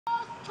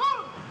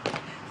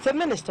the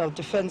Minister of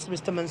Defence,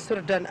 Mr.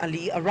 Mansour Dan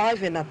Ali,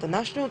 arriving at the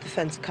National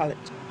Defence College.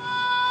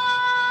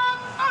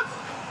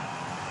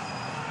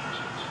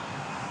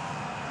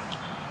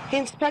 He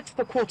inspects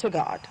the quarter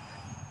guard.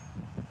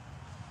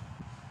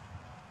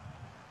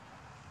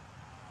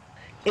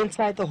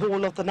 Inside the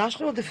hall of the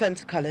National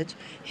Defence College,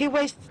 he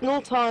wastes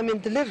no time in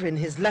delivering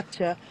his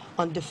lecture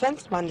on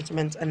defence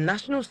management and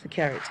national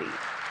security.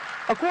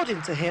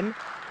 According to him,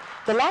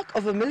 the lack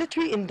of a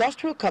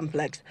military-industrial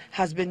complex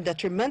has been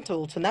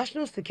detrimental to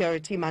national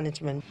security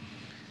management.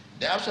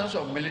 The absence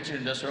of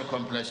military-industrial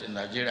complex in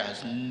Nigeria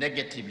has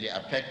negatively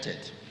affected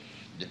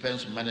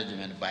defence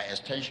management, by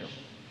extension,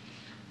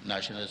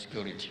 national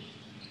security.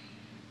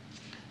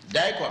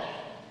 DICOM,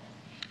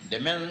 the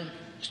main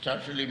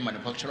statutory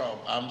manufacturer of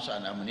arms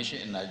and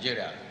ammunition in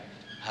Nigeria,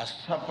 has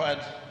suffered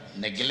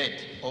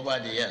neglect over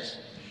the years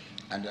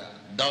and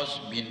thus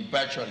been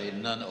virtually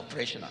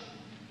non-operational.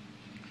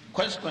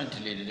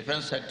 Consequently, the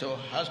defense sector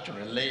has to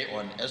rely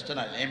on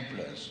external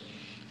influence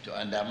to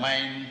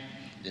undermine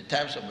the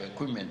types of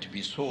equipment to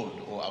be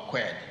sold or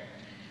acquired,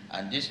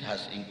 and this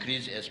has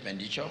increased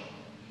expenditure,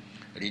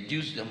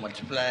 reduced the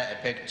multiplier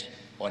effect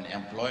on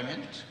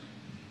employment,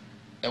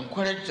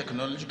 encouraged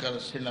technological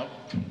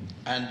scale-up,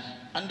 and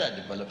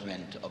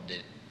underdevelopment of the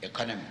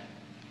economy.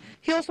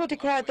 He also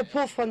decried the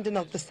poor funding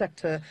of the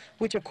sector,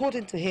 which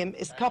according to him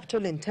is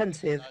capital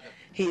intensive.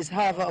 He is,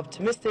 however,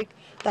 optimistic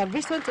that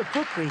recent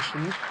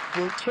appropriation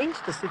will change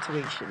the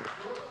situation.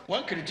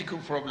 One critical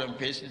problem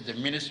facing the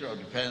Ministry of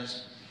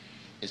Defense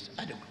is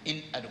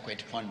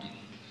inadequate funding.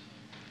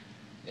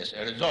 As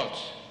a result,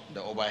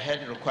 the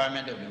overhead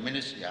requirement of the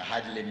ministry are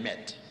hardly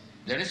met.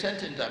 The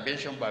recent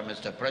intervention by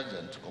Mr.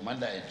 President,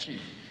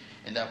 Commander-in-Chief,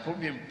 in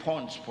approving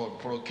funds for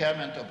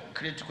procurement of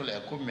critical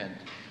equipment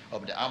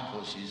of the armed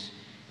forces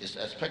is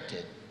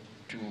expected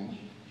to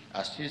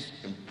assist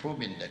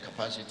improving the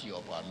capacity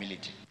of our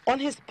military. On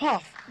his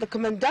path, the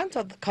commandant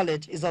of the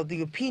college is of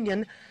the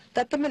opinion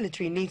that the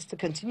military needs to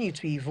continue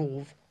to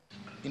evolve.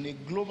 In a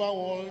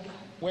global world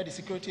where the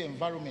security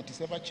environment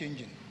is ever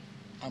changing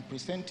and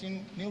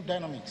presenting new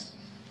dynamics,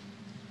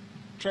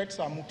 threats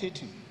are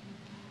mutating,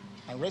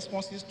 and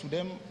responses to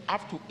them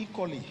have to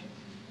equally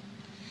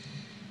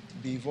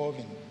be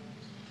evolving.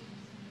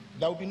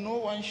 There will be no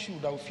one shoe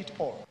that will fit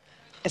all.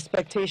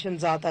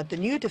 Expectations are that the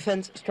new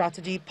defense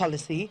strategy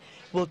policy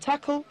will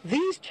tackle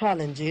these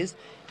challenges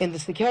in the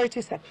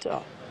security sector.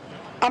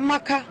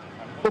 Amaka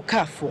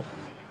Okafor,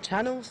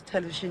 Channels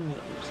Television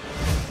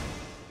News.